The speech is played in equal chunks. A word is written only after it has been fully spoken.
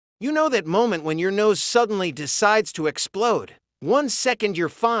You know that moment when your nose suddenly decides to explode. 1 second you're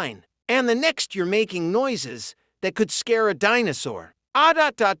fine, and the next you're making noises that could scare a dinosaur.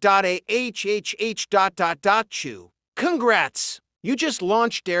 Chew. Congrats! You just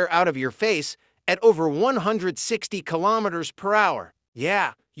launched air out of your face at over 160 kilometers per hour.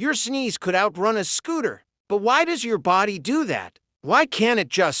 Yeah, your sneeze could outrun a scooter. But why does your body do that? Why can't it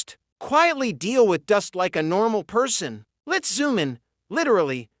just quietly deal with dust like a normal person? Let's zoom in,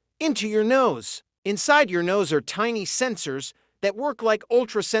 literally, into your nose. Inside your nose are tiny sensors that work like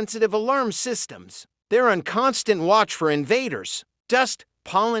ultra-sensitive alarm systems. They're on constant watch for invaders. Dust,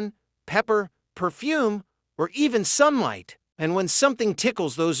 pollen, pepper, perfume, or even sunlight. And when something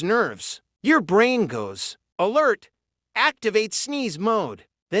tickles those nerves, your brain goes, alert, activate sneeze mode.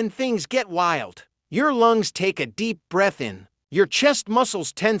 Then things get wild. Your lungs take a deep breath in. Your chest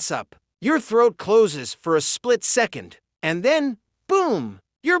muscles tense up. Your throat closes for a split second. And then, boom!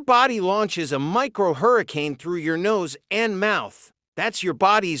 Your body launches a micro-hurricane through your nose and mouth. That's your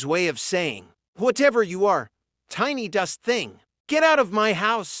body's way of saying, whatever you are, tiny dust thing, get out of my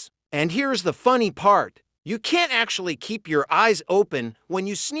house. And here's the funny part. You can't actually keep your eyes open when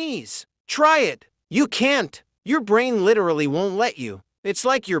you sneeze. Try it. You can't. Your brain literally won't let you. It's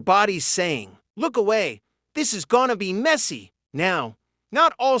like your body's saying, look away. This is gonna be messy. Now,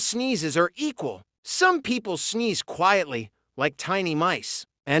 not all sneezes are equal. Some people sneeze quietly, like tiny mice.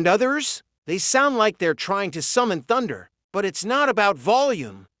 And others, they sound like they're trying to summon thunder. But it's not about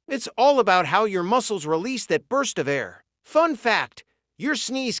volume. It's all about how your muscles release that burst of air. Fun fact, your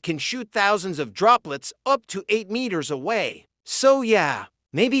sneeze can shoot thousands of droplets up to 8 meters away. So yeah,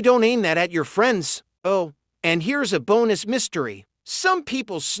 maybe don't aim that at your friends. Oh, and here's a bonus mystery. Some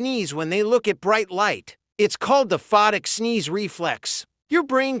people sneeze when they look at bright light. It's called the photic sneeze reflex. Your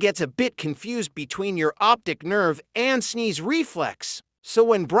brain gets a bit confused between your optic nerve and sneeze reflex. So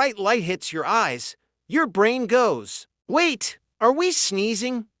when bright light hits your eyes, your brain goes, wait, are we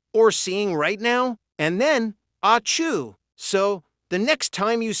sneezing or seeing right now? And then, achoo. So, the next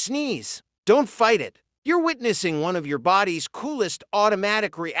time you sneeze, don't fight it. You're witnessing one of your body's coolest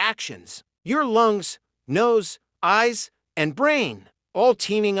automatic reactions. Your lungs, nose, eyes, and brain all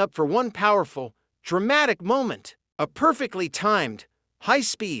teaming up for one powerful, dramatic moment. A perfectly timed,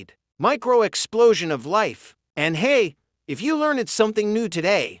 high-speed, micro-explosion of life. And hey, if you learned something new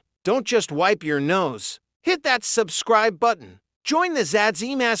today, don't just wipe your nose. Hit that subscribe button. Join the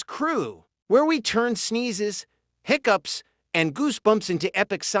Zadzimas crew, where we turn sneezes, hiccups, and goosebumps into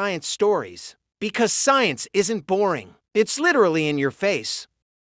epic science stories. Because science isn't boring. It's literally in your face.